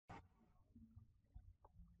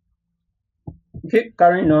Okay,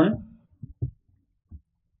 carrying on.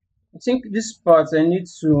 I think this part I need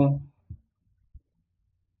to,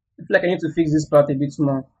 I feel like I need to fix this part a bit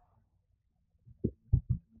more.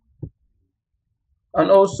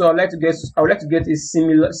 And also I would like to get a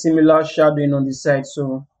similar shadowing on the side.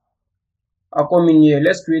 So I'll come in here.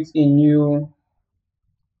 Let's create a new,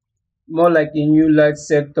 more like a new light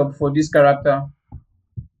setup for this character.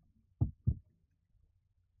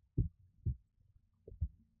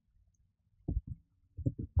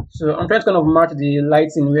 So I'm trying to kind of match the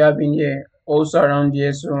lighting we have in here also around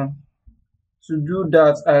here. So to do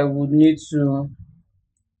that, I would need to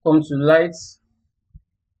come to lights.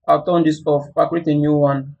 I'll turn this off. I'll create a new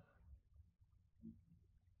one.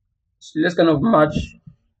 So let's kind of match.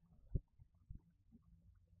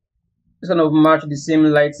 Let's kind of match the same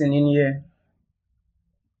lighting in here.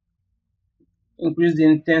 Increase the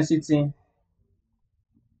intensity.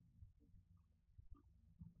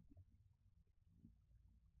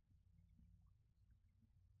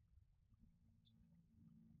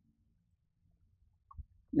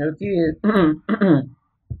 Okay.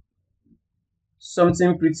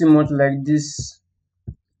 Something pretty much like this.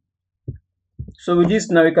 So with this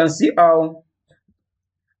now, you can see how,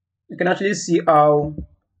 you can actually see how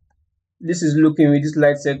this is looking with this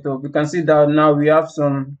light setup. You can see that now we have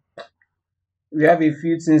a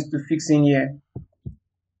few things to fix in here.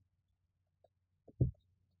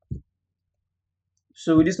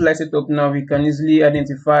 So with this light setup now, we can easily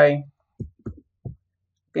identify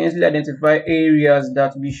areas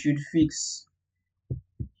that we should fix.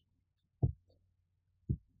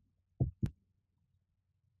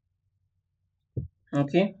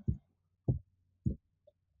 Okay.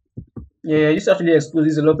 Yeah, this actually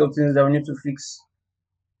exposes a lot of things that we need to fix.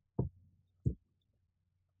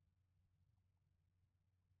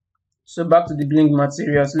 So back to the blink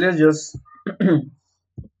materials. Let's just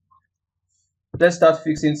let's start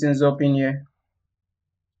fixing things up in here.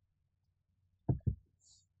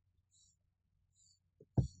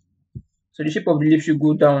 So the shape of the leaf should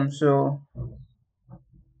go down. So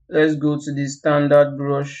let's go to the standard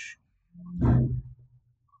brush.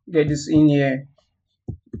 Get this in here.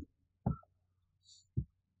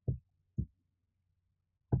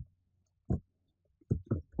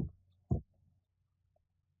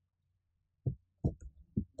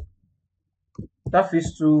 That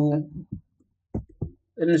fits to,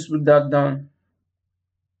 let me put that down.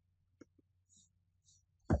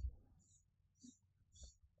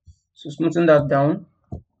 So smoothing that down.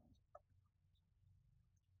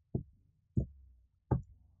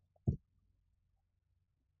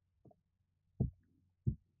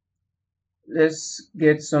 Let's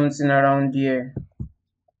get something around here.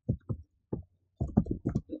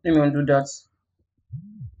 Let me undo that.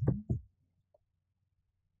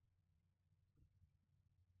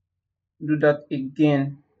 Do that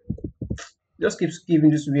again. Just keeps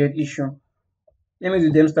giving this weird issue. Let me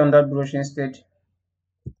do them standard brush instead.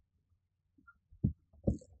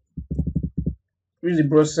 Increase the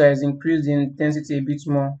brush size, increase the intensity a bit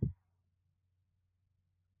more.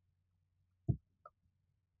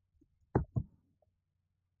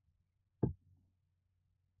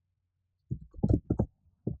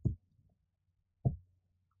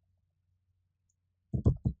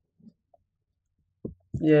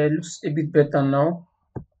 Yeah, it looks a bit better now.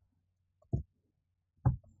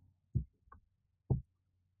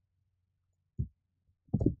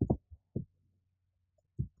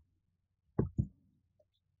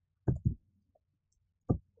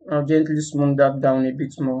 I'll gently smooth that down a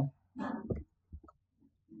bit more.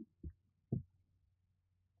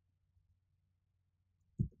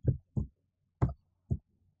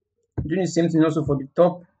 Doing the same thing also for the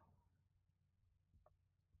top.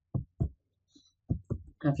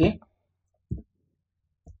 Okay.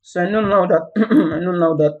 So I know now that I know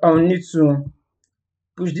now that I'll need to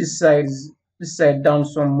push this side down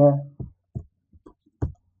some more.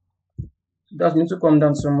 That needs to come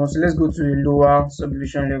down some more. So let's go to a lower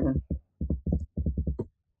subdivision level.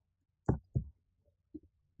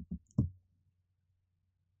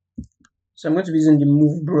 So I'm going to be using the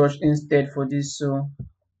move brush instead for this. So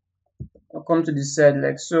I'll come to the side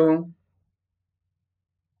like so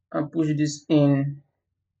and push this in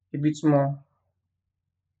a bit more.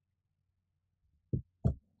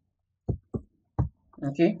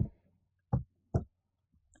 Okay.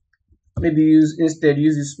 Maybe use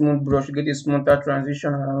the smooth brush to get a smoother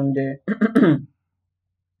transition around there.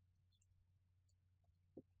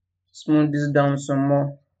 Smooth this down some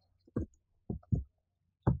more.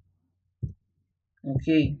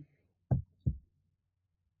 Okay.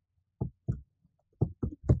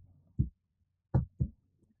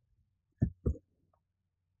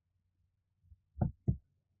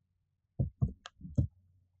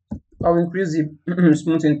 I'll increase the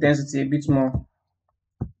smooth intensity a bit more.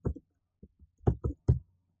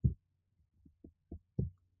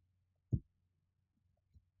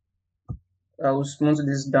 I will smooth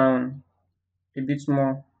this down a bit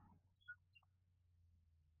more.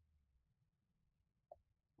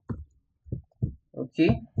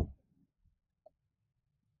 Okay,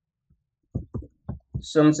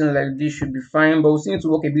 something like this should be fine, but we still need to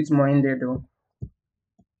work a bit more in there though.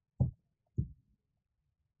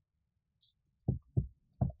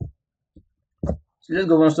 So let's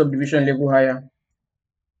go one subdivision level higher.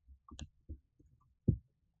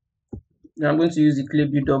 Now I'm going to use the clay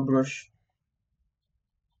build-up brush.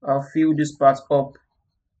 I'll fill this part up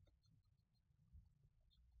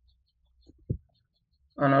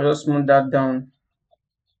and I'll just smooth that down.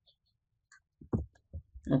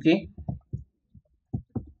 Okay,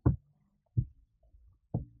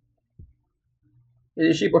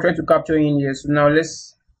 there's a shape we're trying to capture in here. So now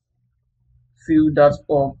let's fill that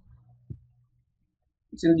up.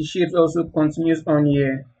 Since the shape also continues on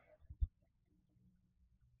here.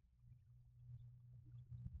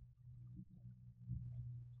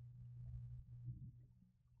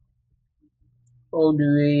 All the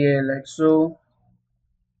way here, like so.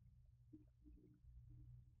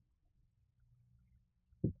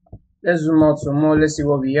 Let's zoom out some more. Let's see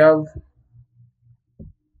what we have.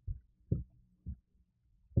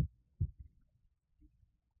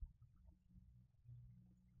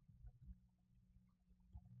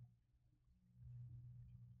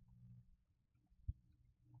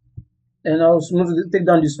 And I'll take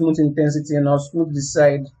down the smooth intensity and I'll smooth the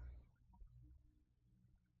side.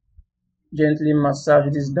 Gently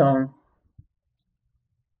massage this down.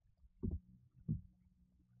 I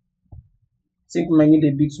think we might need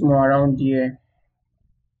a bit more around here.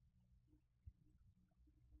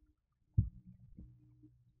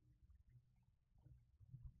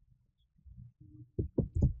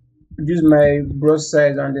 Reduce my brush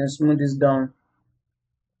size and then smooth this down.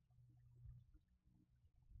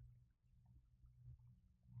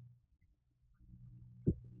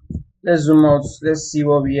 Let's zoom out. Let's see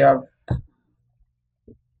what we have.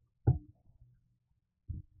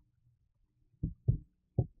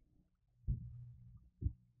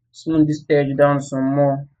 Smooth this edge down some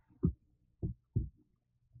more.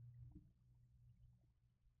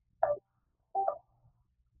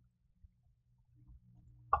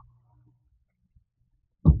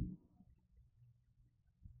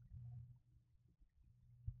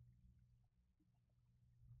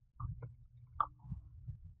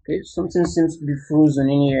 Okay, something seems to be frozen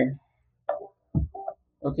in here.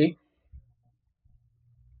 Okay,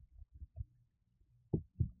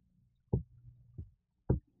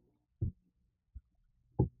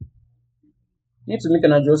 need to make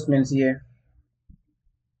an adjustment here.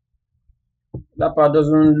 That part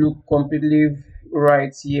doesn't look completely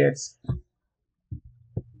right yet.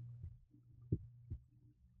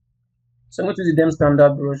 So I'm going to use the Dem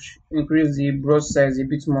standard brush, increase the brush size a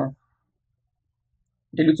bit more.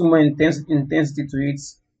 A little more intensity to it.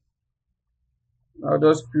 I'll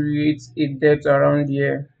just create a depth around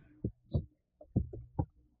here.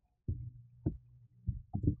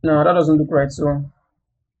 No, that doesn't look right. So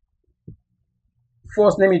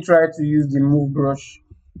first, let me try to use the move brush.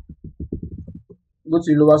 Go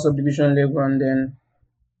to the lower subdivision level and then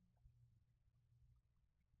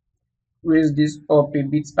raise this up a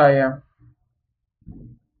bit higher.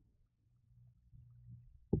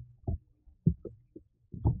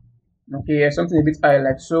 Okay, something a bit higher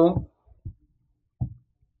like so.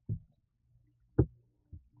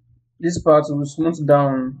 This part will smooth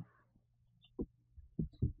down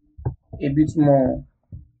a bit more.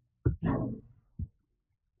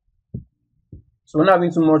 So we're not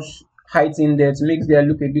having too much height in there to make there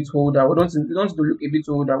look a bit older. We don't to look a bit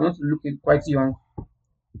older. We want to look quite young.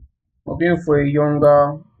 We're going for a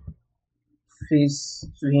younger face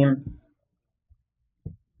to him.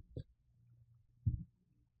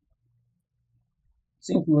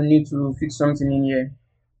 I think we'll need to fix something in here.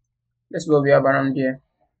 That's what we have around here.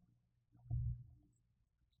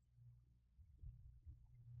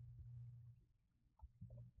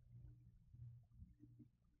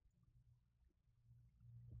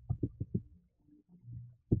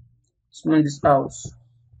 Smooth this out.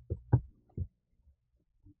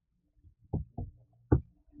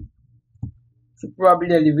 Should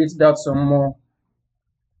probably elevate that some more.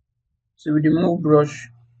 So with the move brush,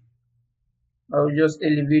 I'll just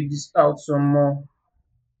elevate this out some more.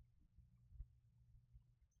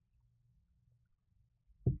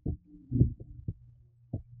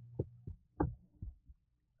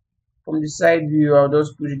 From the side view, I'll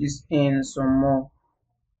just push this in some more.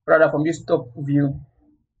 Rather from this top view,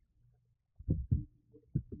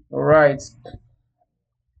 All right.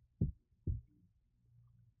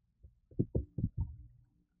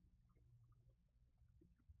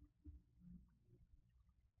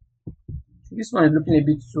 This one is looking a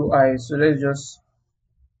bit too high, so let's just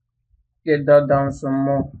get that down some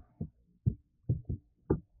more.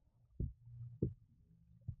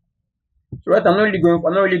 So right, I'm not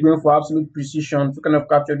really going for absolute precision to kind of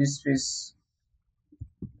capture this face,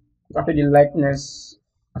 capture the likeness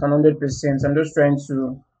at 100%. I'm just trying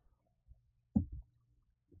to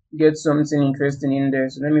get something interesting in there.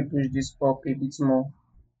 So let me push this up a bit more.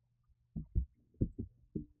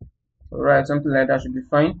 Alright, something like that should be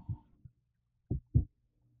fine.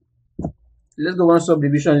 Let's go one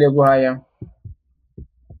subdivision level higher.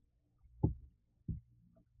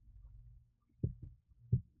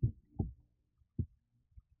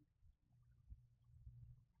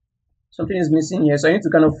 Something is missing here, so I need to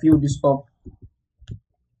kind of fill this up.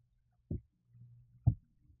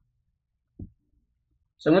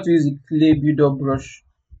 So I'm going to use the clay build-up brush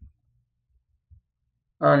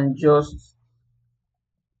and just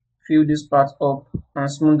fill this part up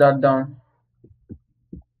and smooth that down.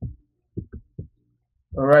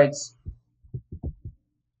 Alright.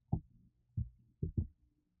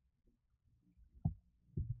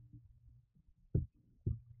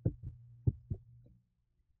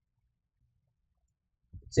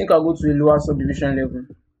 I think I'll go to a lower subdivision level.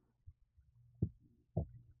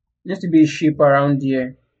 Needs to be a shape around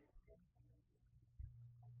here.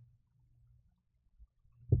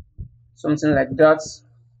 Something like that.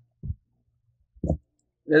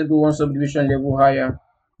 Let's go one subdivision level higher.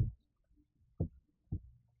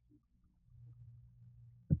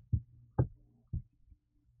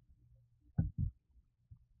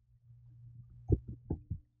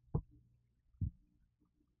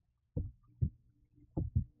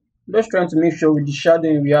 Just trying to make sure with the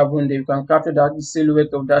shadowing we have on there, we can capture that the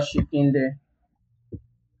silhouette of that shape in there.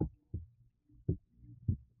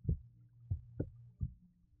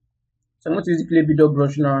 So I'm going to use the clay build-up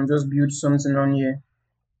brush now and just build something on here.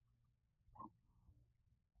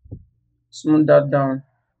 Smooth that down.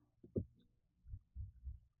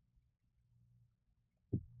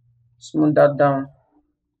 Smooth that down.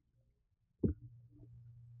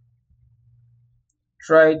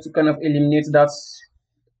 Try to kind of eliminate that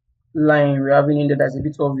line we're having in there that's a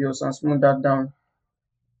bit obvious and smooth that down.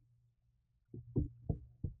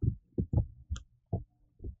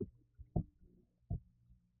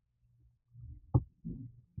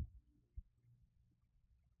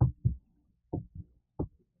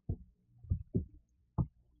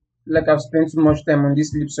 Like I've spent too much time on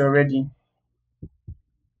these lips already,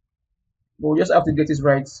 but we just have to get it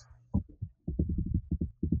right.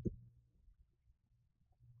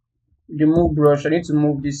 The move brush, I need to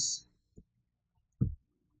move this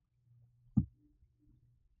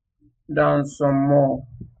down some more.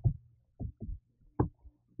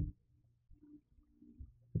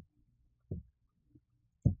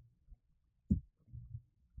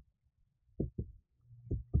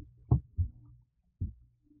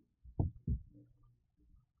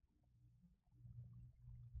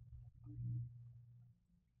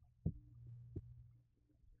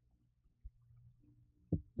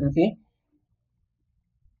 Okay,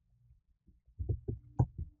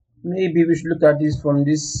 maybe we should look at this from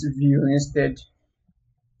this view instead.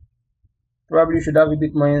 Probably should have a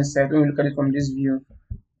bit more insight when we look at it from this view.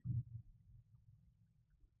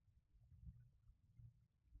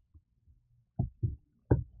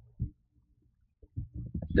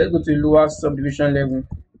 Let's go to the lower subdivision level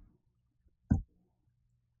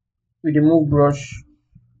with the move brush.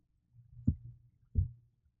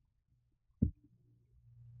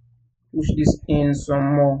 Push this in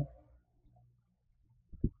some more.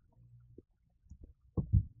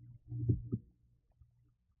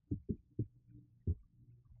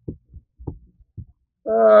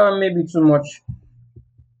 Maybe too much.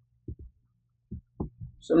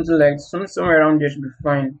 Something like somewhere around there should be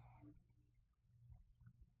fine.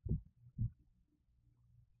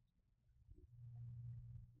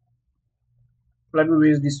 Probably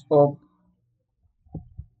raise this up.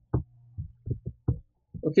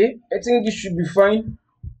 Okay, I think this should be fine.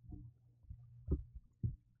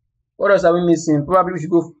 What else are we missing? Probably we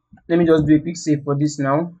should go. Let me just do a quick save for this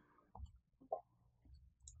now.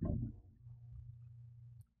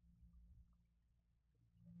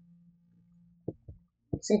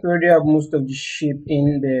 I think we already have most of the shape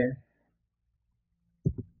in there.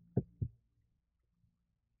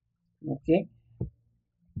 Okay.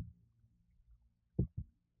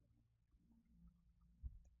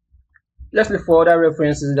 Let's look for other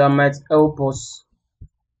references that might help us.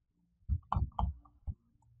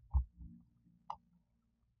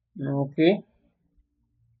 Okay,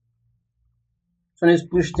 so let's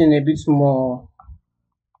push in a bit more.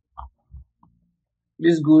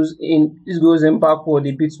 This goes in backward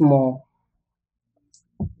a bit more.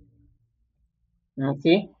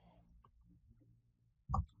 Okay,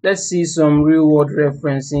 let's see some real world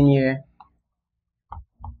reference in here.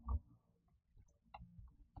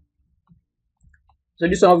 So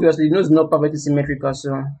this one obviously is not perfectly symmetrical,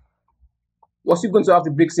 so we're still going to have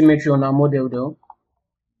to break symmetry on our model though.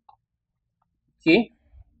 Okay,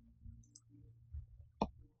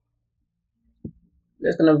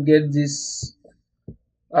 let's kind of get this.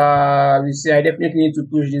 We see I definitely need to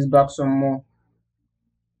push this back some more.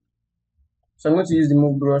 So I'm going to use the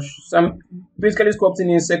move brush. So I'm basically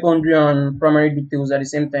sculpting in secondary and primary details at the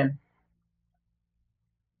same time.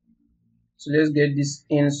 So let's get this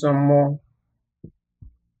in some more.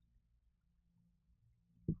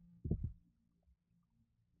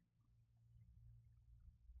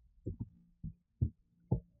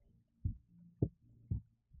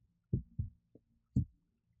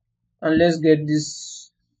 And let's get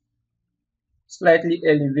this slightly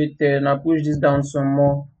elevated, and I'll push this down some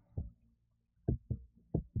more.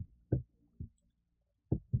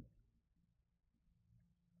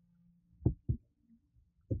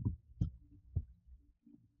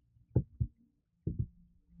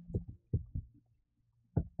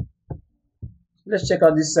 Let's check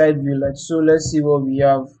out this side view like so. Let's see what we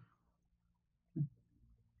have.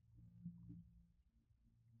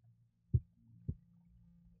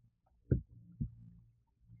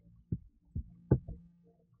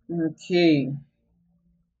 Okay,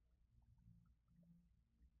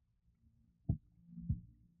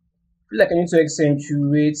 feel like I need to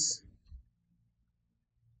accentuate.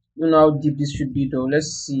 You know how deep this should be though.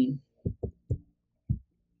 Let's see.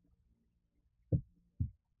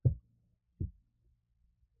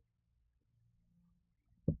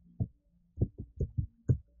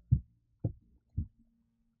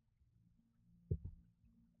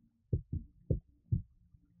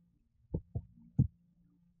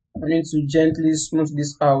 I need to gently smooth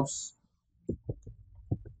this out.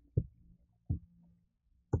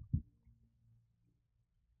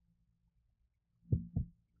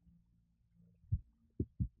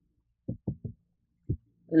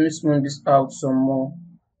 Let me smooth this out some more.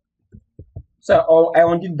 So I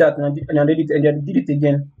undid that and I did it and I did it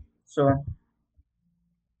again. So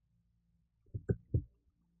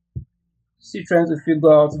still trying to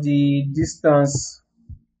figure out the distance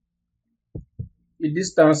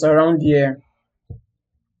around here.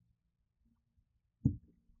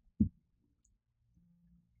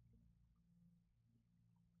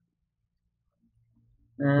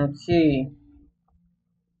 Okay,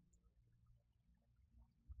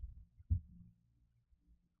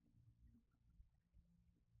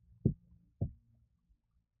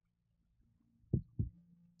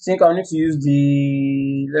 think I'll need to use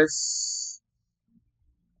the let's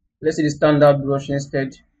say the standard brush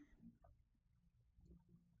instead.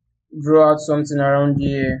 Draw out something around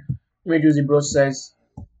here. Let me use the brush size.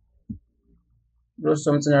 Draw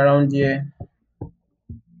something around here.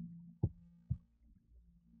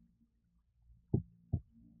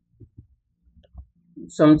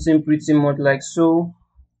 Something pretty much like so.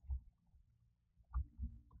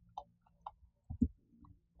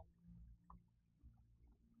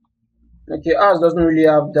 Okay, ours doesn't really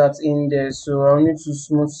have that in there, so I'll need to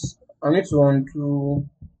smooth. I'll need to undo.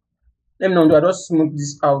 Let me undo. I just smooth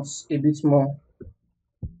this out a bit more.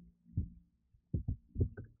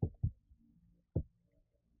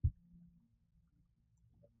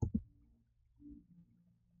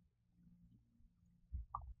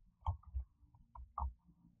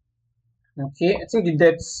 Okay, I think the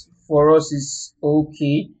depth for us is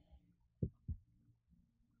okay.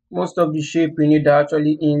 Most of the shape we need are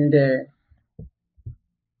actually in there.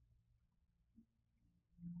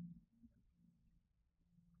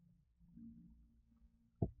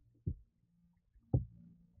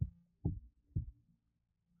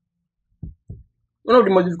 One of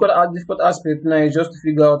the most difficult aspects now is just to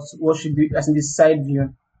figure out what should be as in the side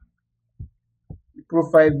view, the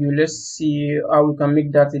profile view. Let's see how we can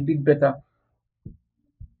make that a bit better.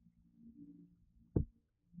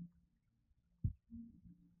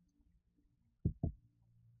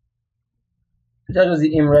 That was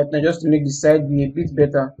the aim right now, just to make the side view a bit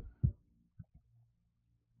better,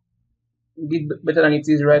 better than it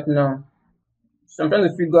is right now. So I'm trying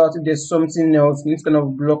to figure out if there's something else needs kind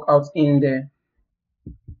of block out in there.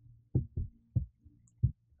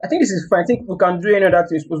 I think this is fine. I think we can do any other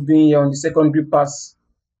thing we're supposed to do in here on the secondary pass.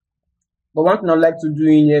 But one thing I like to do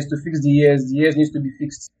in here is to fix the ears. The ears needs to be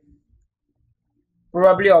fixed.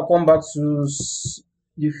 Probably I'll come back to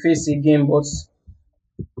the face again, but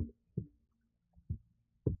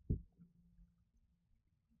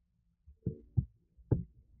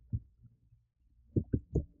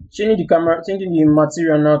changing the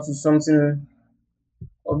material now to something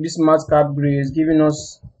of this matte cap gray is giving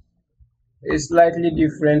us a slightly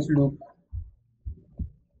different look.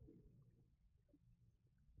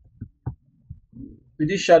 With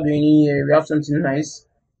this shadowing here, we have something nice.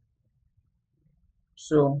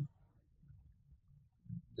 So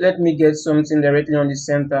let me get something directly on the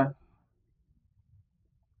center.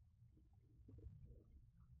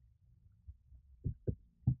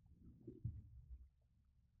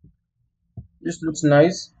 This looks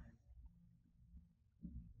nice,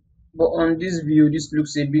 but on this view, this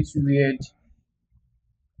looks a bit weird.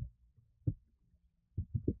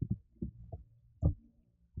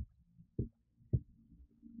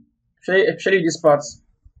 Especially this part,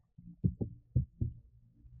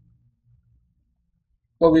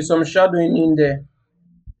 but with some shadowing in there.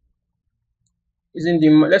 Isn't the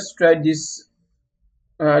let's try this.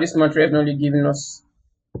 This material is not really giving us.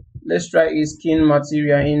 Let's try a skin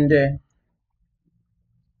material in there,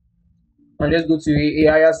 and let's go to a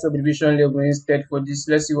higher subdivision level instead for this.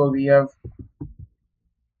 Let's see what we have.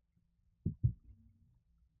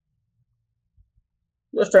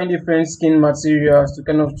 Just trying different skin materials to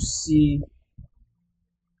kind of see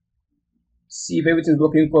if everything's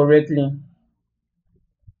working correctly.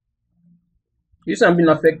 This one been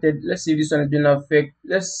affected. Let's see if this one has been affected.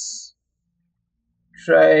 Let's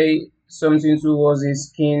try something towards a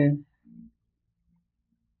skin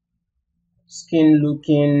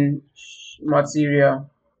looking material.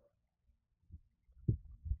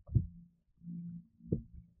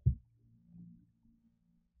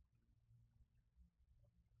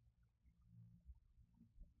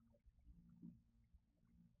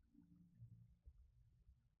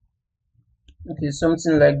 Okay,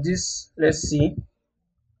 something like this. Let's see.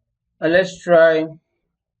 And let's try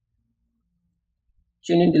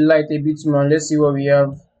changing the light a bit more. Let's see what we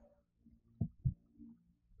have.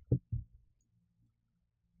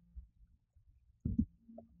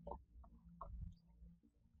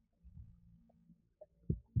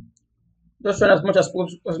 Just trying as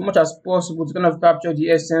much as possible to kind of capture the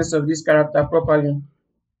essence of this character properly.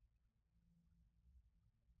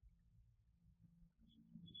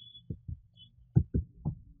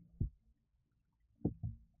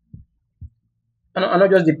 And I'm not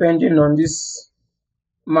just depending on this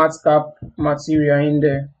matte cap material in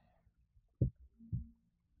there.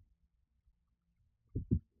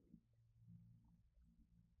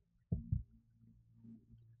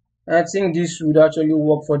 And I think this would actually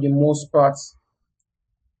work for the most part.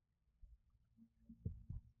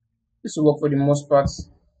 This will work for the most part.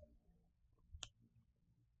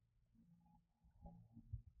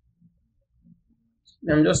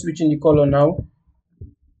 I'm just switching the color now.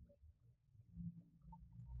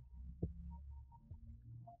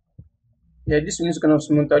 Yeah, this one is kind of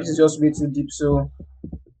smoother. This is just way too deep, so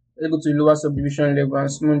let's go to the lower subdivision level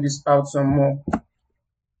and smooth this out some more.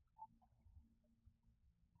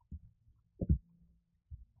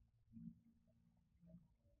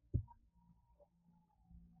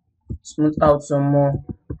 Smooth out some more.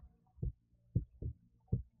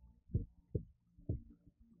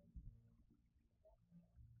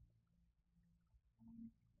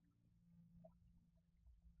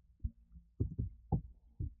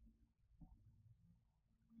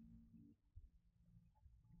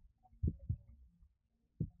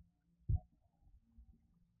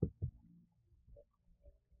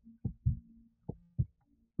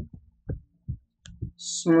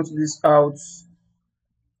 Smooth this out.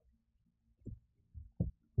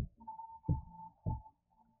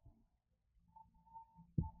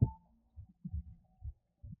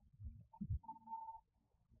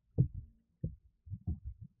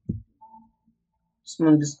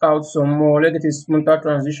 Smooth this out some more. Let it a smoother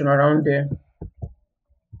transition around there.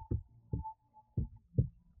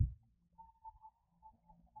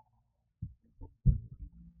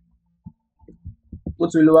 Go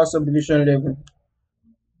to lower subdivision level.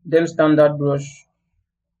 Then standard brush.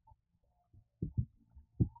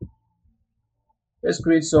 Let's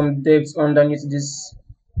create some depth underneath this.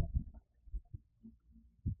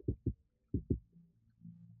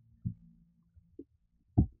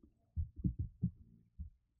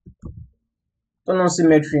 Turn on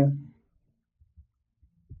symmetry.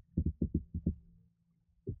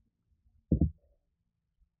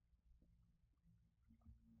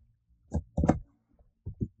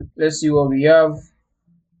 Let's see what we have.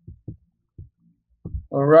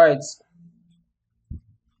 All right.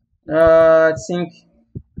 I think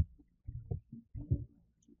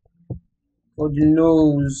For the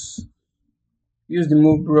nose, use the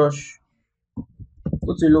move brush,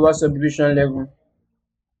 go to lower subdivision level,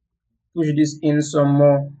 push this in some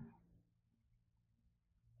more.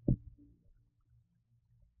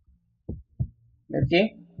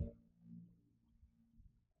 Okay,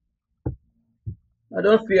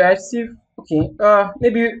 I see. Okay,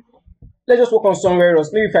 maybe let's just work on somewhere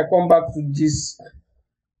else. Maybe if I come back to this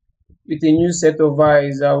with a new set of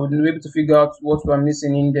eyes, I would be able to figure out what we're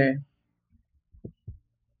missing in there.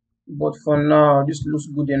 But for now, this looks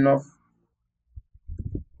good enough.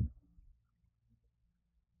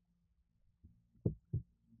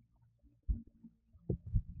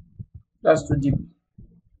 That's too deep.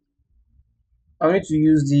 I need to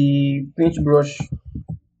use the pinch brush.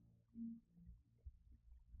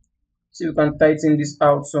 See if we can tighten this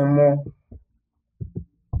out some more.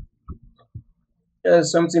 Yeah,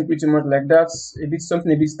 something pretty much like that.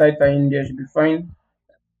 Something a bit tighter in there should be fine.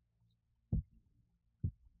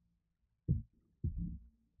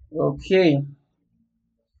 Okay.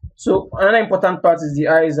 So another important part is the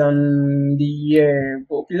eyes and the ear.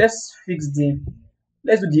 Okay, let's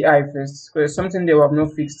do the eye first because something they have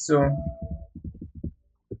not fixed. So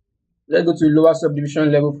let's go to lower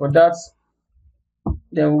subdivision level for that.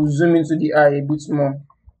 Then we'll zoom into the eye a bit more.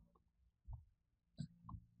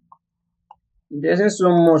 There isn't so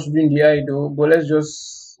much doing the eye though, but let's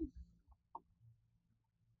just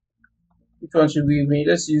which one should we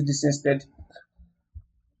let's use this instead.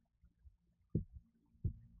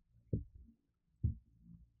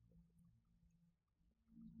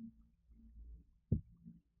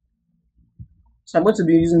 So I'm going to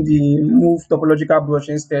be using the move topological brush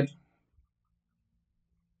instead.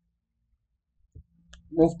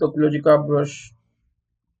 Move topological brush.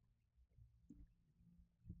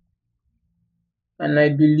 And I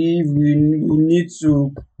believe we need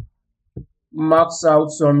to max out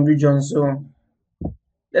some regions. So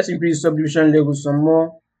let's increase subdivision level some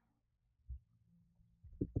more.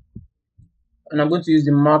 And I'm going to use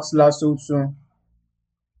the max lasso to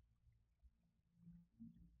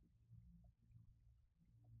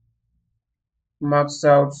max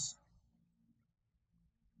out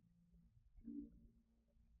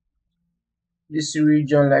this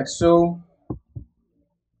region like so.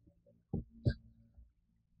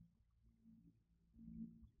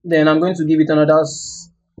 Then I'm going to give it another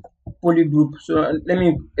poly group. So let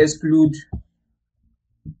me exclude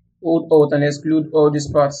alt and exclude all these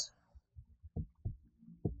parts.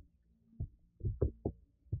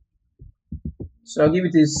 So I'll give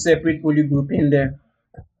it a separate poly group in there.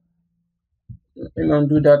 Let me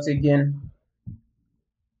undo that again.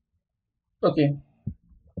 Okay,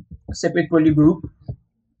 separate poly group.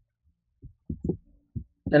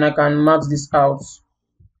 Then I can max this out.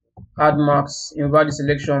 Add max, invert the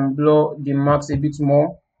selection, blur the max a bit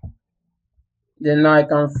more. Then now I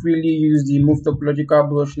can freely use the move topological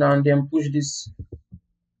brush now and then push this,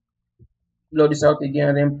 blur this out again,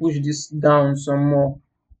 and then push this down some more.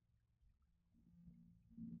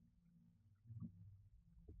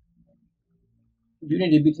 You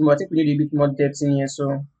need a bit more, I think we need a bit more depth in here,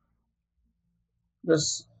 so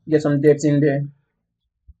just get some depth in there.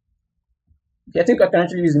 Okay, I think I can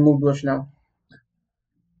actually use the move brush now.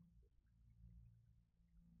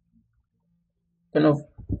 Kind of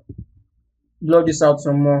blur this out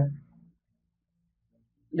some more.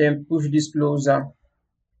 Then push this closer.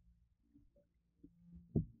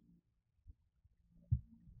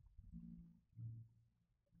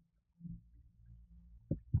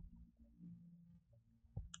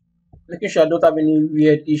 Making sure I don't have any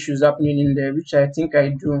weird issues happening in there, which I think I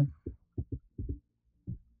do.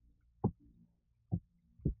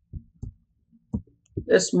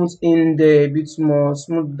 Let's smooth in there a bit more,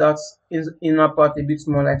 smooth that inner part a bit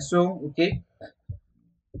more like so. Okay,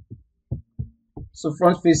 so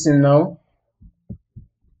front facing now.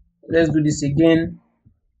 Let's do this again.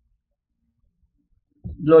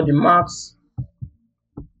 Blur the marks.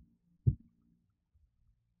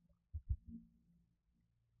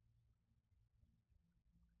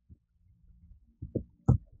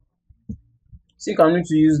 think I need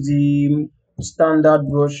to use the standard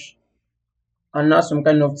brush and add some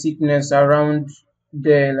kind of thickness around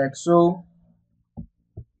there like so.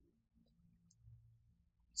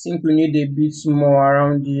 Think we need a bit more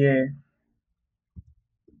around here.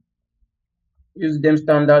 Use them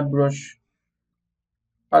standard brush.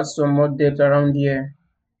 Add some more depth around here.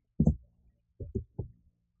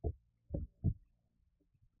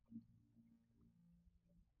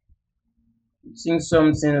 Think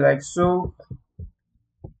something like so.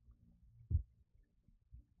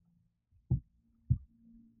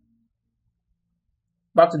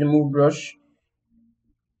 Back to the move brush.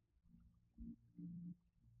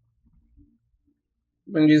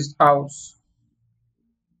 Bring this out,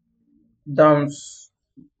 down,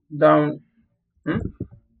 down, hmm?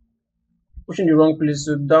 Pushing the wrong place,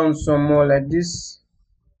 so down some more like this.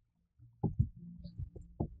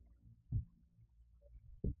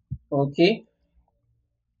 Okay,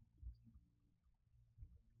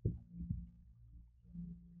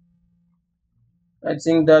 I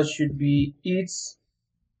think that should be it.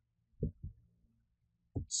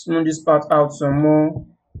 Smooth this part out some more.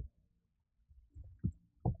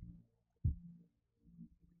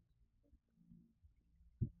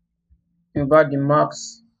 Invert the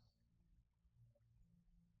marks.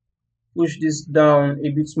 Push this down a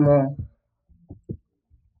bit more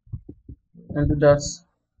and do that.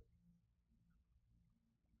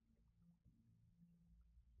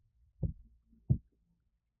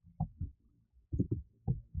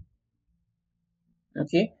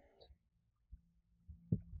 Okay.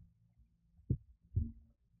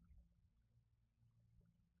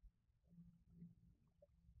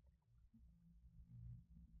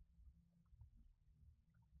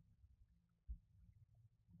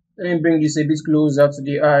 Let me bring this a bit closer to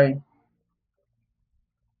the eye.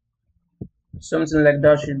 Something like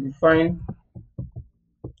that should be fine.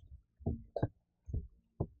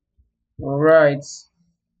 Alright.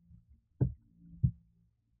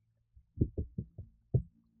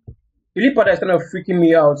 The only part that's kind of freaking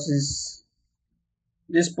me out is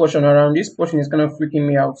this portion around. This portion is kind of freaking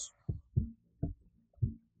me out.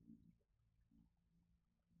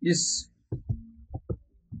 This,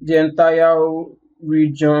 the entire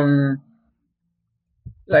region,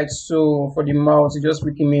 like so, for the mouth, is just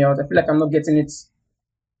freaking me out. I feel like I'm not getting it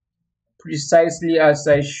precisely as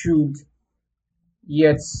I should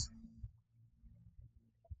yet.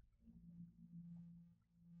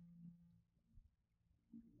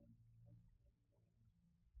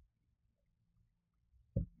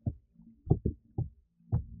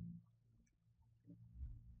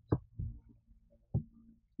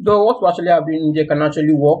 Though what we actually have in there can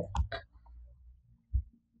actually work.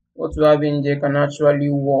 What we have in there can actually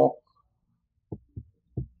work.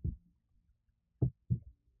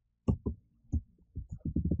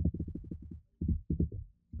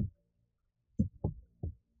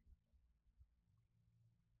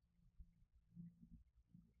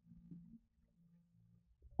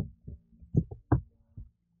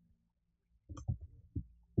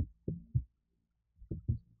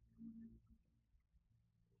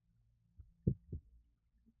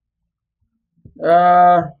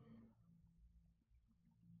 Uh,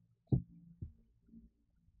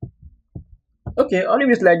 okay, I'll leave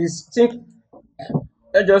it like this. Think,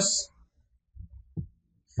 let's just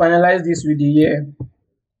finalize this with the year.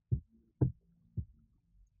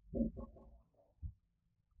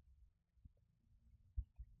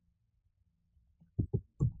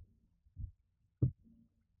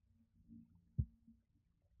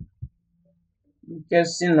 I'm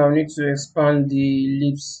guessing I'll need to expand the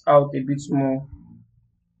lips out a bit more.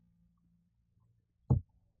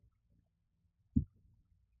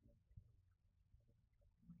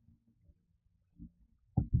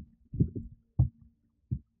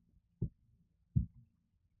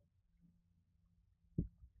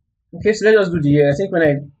 Okay, so let's just do the year. I think when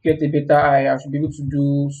I get a better eye, I should be able to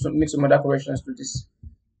do some, make some other corrections to this.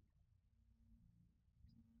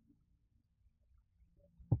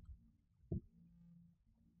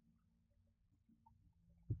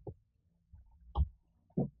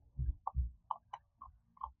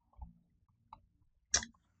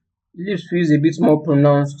 The lips feels a bit more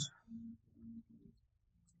pronounced.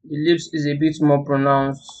 The lips is a bit more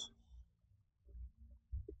pronounced.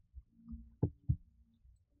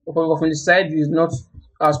 But from the side, it is not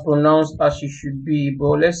as pronounced as it should be.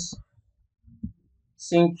 But let's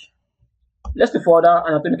think. Let's look for other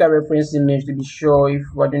anatomical reference image to be sure if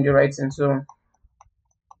we're doing the right thing. So,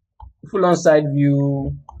 full on side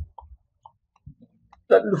view.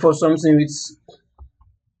 Let's look for something with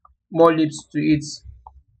more lips to it.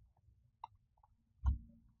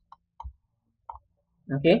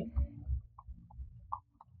 Okay.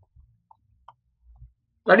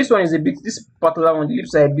 Now this one is a bit, this particular one, the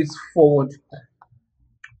lips are a bit forward.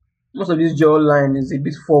 Most of this jaw line is a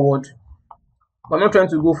bit forward. But I'm not trying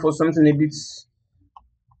to go for something a bit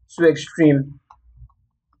too extreme.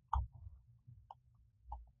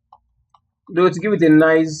 Though to give it a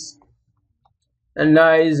nice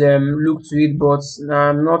look to it, but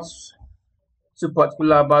I'm not too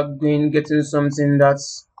particular about getting something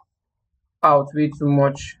that's out way too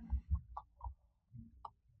much.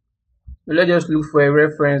 So let's just look for a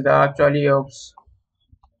reference that actually helps.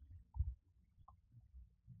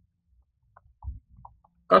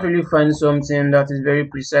 Can't really find something that is very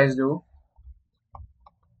precise though.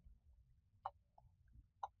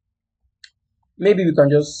 Maybe we can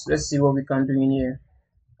just, let's see what we can do in here.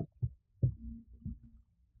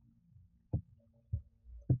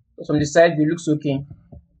 From the side view, looks okay,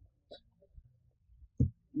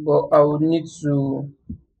 but I would need to,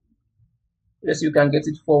 let's see, we can get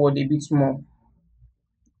it forward a bit more.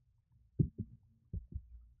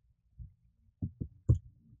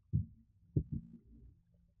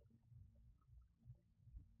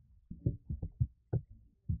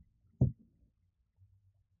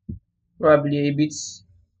 Probably a bit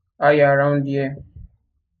higher around here.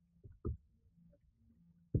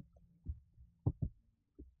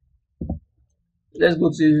 Let's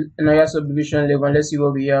go to another subdivision level and let's see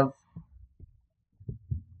what we have.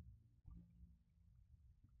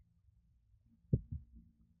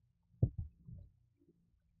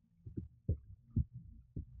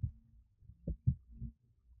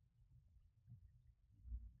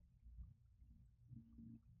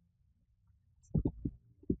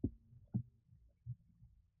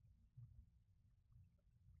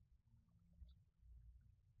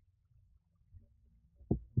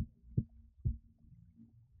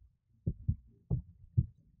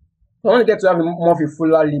 I want to get to have more of a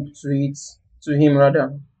fuller lip to it, to him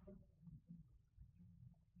rather.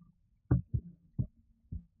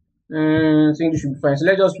 I think this should be fine. So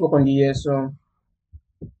let's just work on the ear. So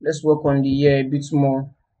let's work on the ear a bit more.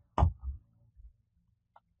 I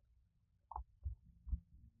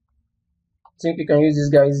think we can use this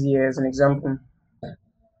guy's ear as an example.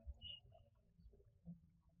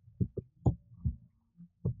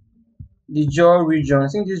 The jaw region. I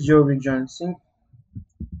think this jaw region. I think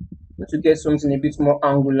to get something a bit more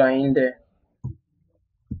angular in there.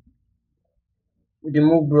 With the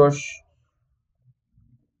move brush,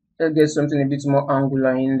 let's get something a bit more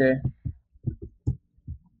angular in there.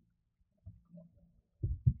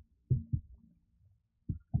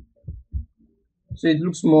 So it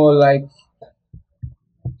looks more like,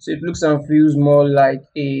 so it looks and feels more like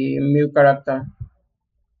a male character.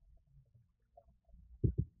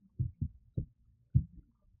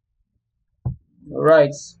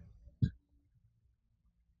 Alright.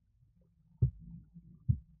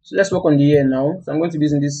 So let's work on the ear now. So I'm going to be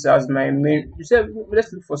using this as my main. You said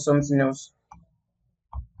let's look for something else.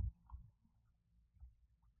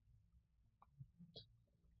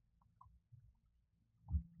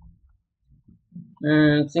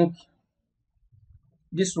 I think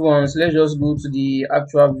this ones, let's just go to the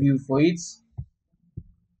actual view for it.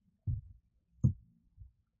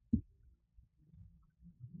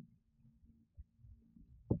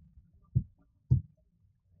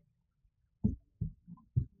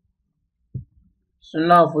 So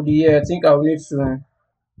now for the ear, I think I'll need to,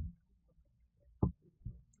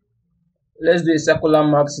 let's do a circular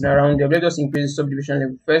marks around there. Let's just increase the subdivision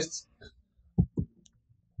level first.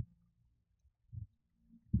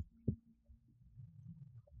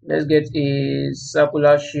 Let's get a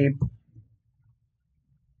circular shape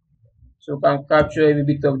so we can capture every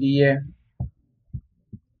bit of the ear.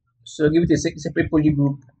 So give it a separate poly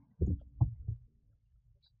group,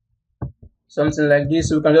 something like this,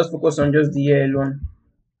 so we can just focus on just the ear alone.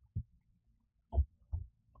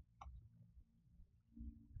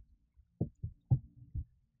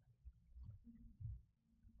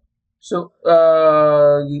 So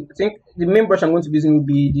I think the main brush I'm going to be using will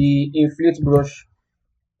be the inflate brush.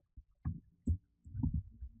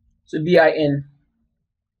 So BIN.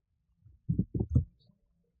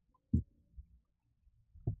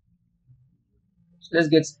 So let's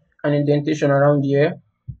get an indentation around here.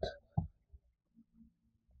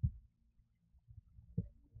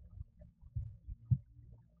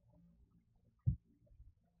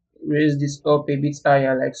 Raise this up a bit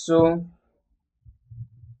higher like so.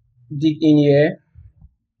 Dig in here.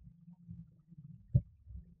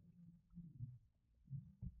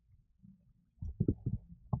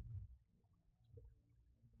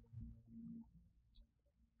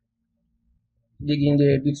 Dig in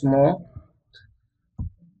there a bit more.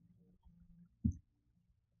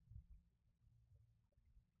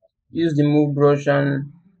 Use the move brush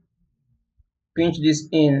and pinch this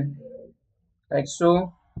in like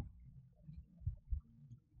so.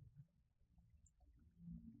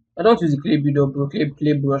 I don't use the clay builder, bro.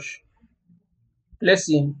 Clay brush. Let's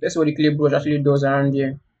see. Let's see what the clay brush actually does around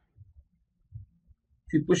here.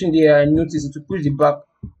 If you push in there, I notice it will push the back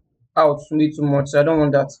out way too much. So I don't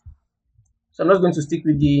want that. So I'm just going to stick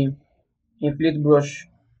with the inflate brush.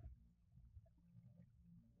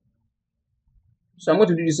 So I'm going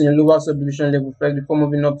to do this in a lower subdivision level first before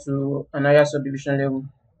moving up to an higher subdivision level.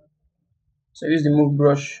 So use the move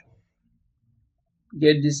brush.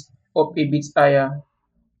 Get this up a bit higher.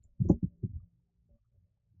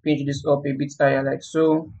 Pinch this up a bit higher like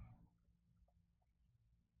so.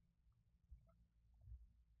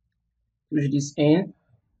 push this in,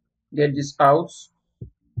 get this out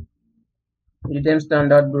with the damn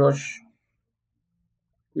standard brush,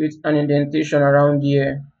 create an indentation around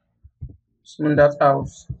here, smooth that out.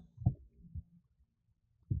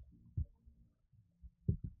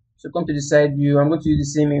 So come to the side view, I'm going to use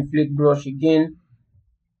the same inflate brush again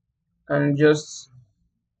and just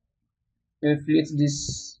inflate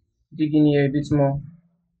this, dig in here a bit more.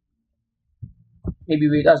 Maybe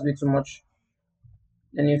wait, that's way too much.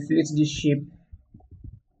 Then inflate this shape,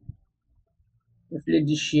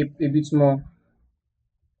 a bit more.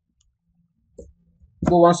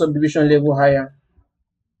 Go one subdivision level higher.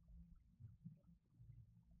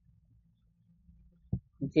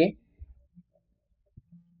 Okay.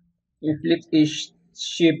 Inflate a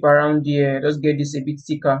shape around here. Just get this a bit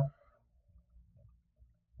thicker.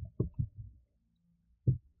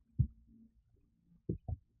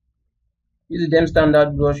 Use the damn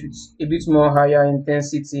standard brush with a bit more higher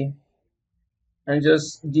intensity and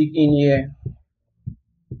just dig in here.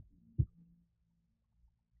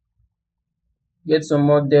 Get some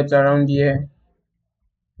more depth around here.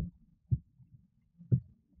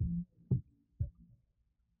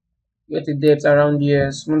 Get the depth around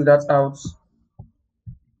here. Smooth that out.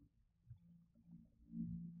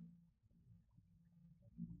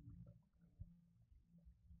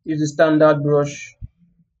 Use the standard brush.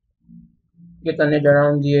 Get an edge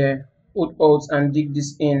around here. Hold Alt and dig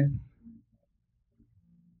this in.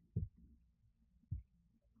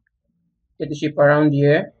 Get the shape around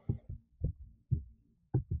here.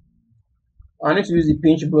 I need to use the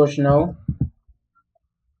pinch brush now.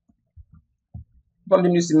 Form the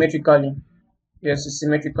new symmetrically. Yes, it's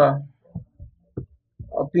symmetrical.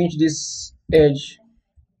 I'll pinch this edge.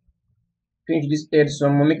 Pinch this edge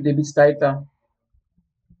some more, make it a bit tighter.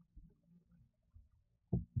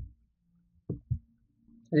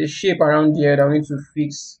 There's a shape around here that I need to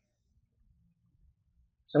fix.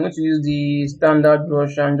 So I'm going to use the standard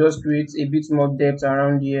brush and just create a bit more depth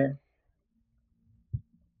around here.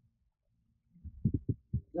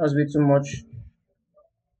 That's way too much.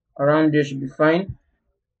 Around there should be fine.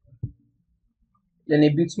 Then a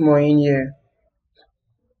bit more in here.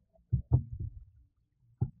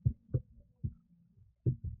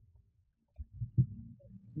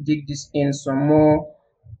 Dig this in some more.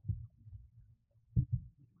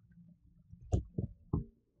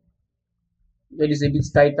 Get this a bit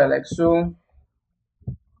tighter like so.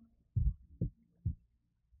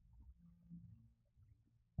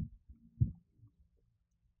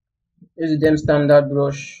 Use the damn standard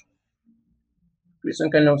brush. Create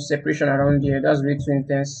some kind of separation around here. That's way too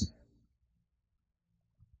intense.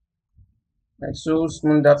 Like so,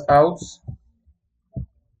 smooth that out.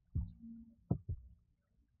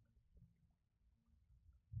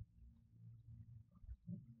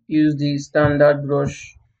 Use the standard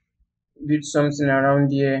brush. Build something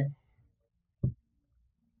around here.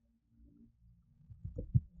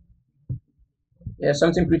 Yeah,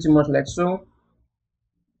 something pretty much like so.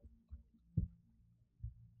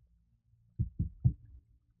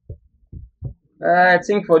 I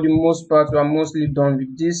think for the most part we are mostly done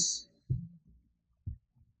with this.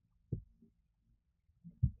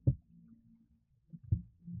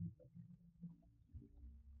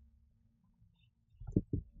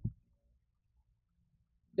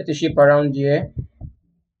 Get a shape around here.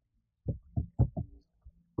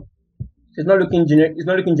 It's not looking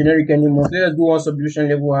generic anymore. So let's go one subdivision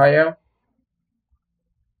level higher.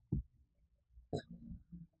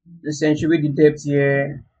 Accentuate the depth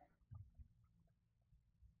here.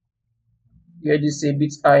 Get this a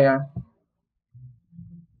bit higher.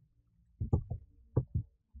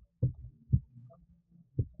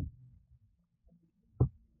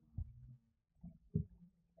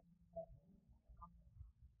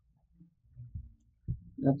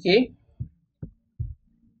 Okay.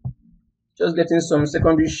 Just getting some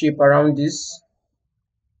secondary shape around this.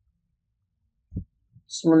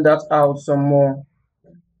 Smooth that out some more.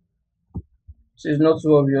 So it's not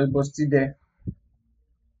too obvious, but still there.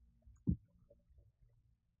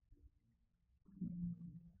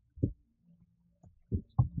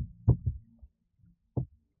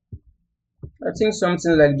 I think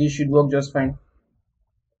something like this should work just fine.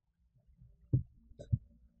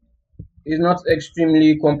 It's not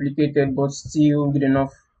extremely complicated, but still good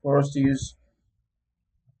enough for us to use.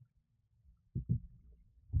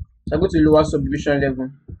 So I go to lower subdivision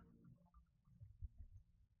level.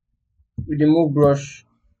 With the move brush,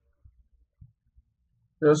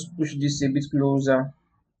 just push this a bit closer.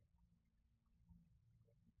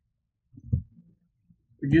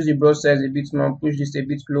 Reduce the brush size a bit more, push this a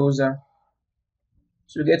bit closer.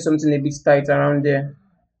 So get something a bit tight around there.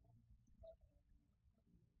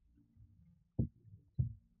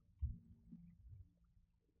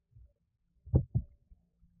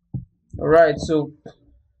 Alright, so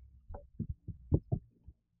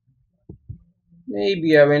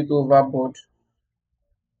maybe I went overboard.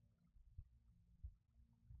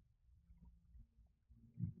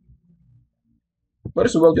 But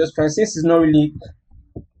this will work just fine since it's not really,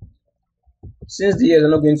 since the ears are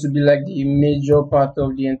not going to be like the major part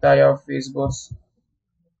of the entire face, but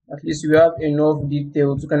at least we have enough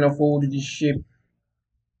detail to kind of hold the shape.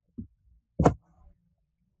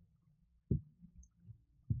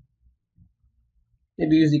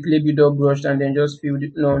 Maybe use the clay builder brush and then just fill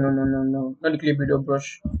it. No, no, no, no, no, not the clay builder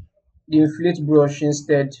brush. The inflate brush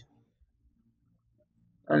instead,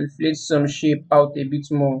 and inflate some shape out a bit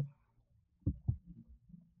more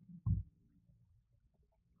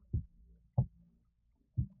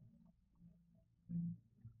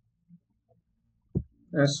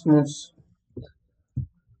and smooth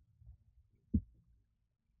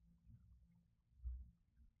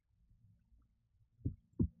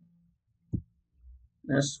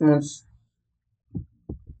and smooth.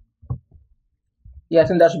 Yeah, I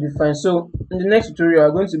think that should be fine. So in the next tutorial,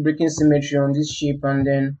 I'm going to break in symmetry on this shape and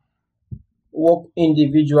then work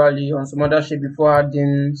individually on some other shape before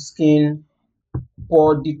adding skin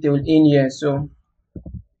pore detail in here. So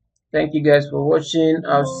thank you guys for watching.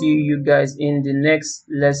 I'll see you guys in the next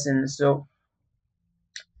lesson. So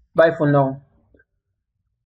bye for now.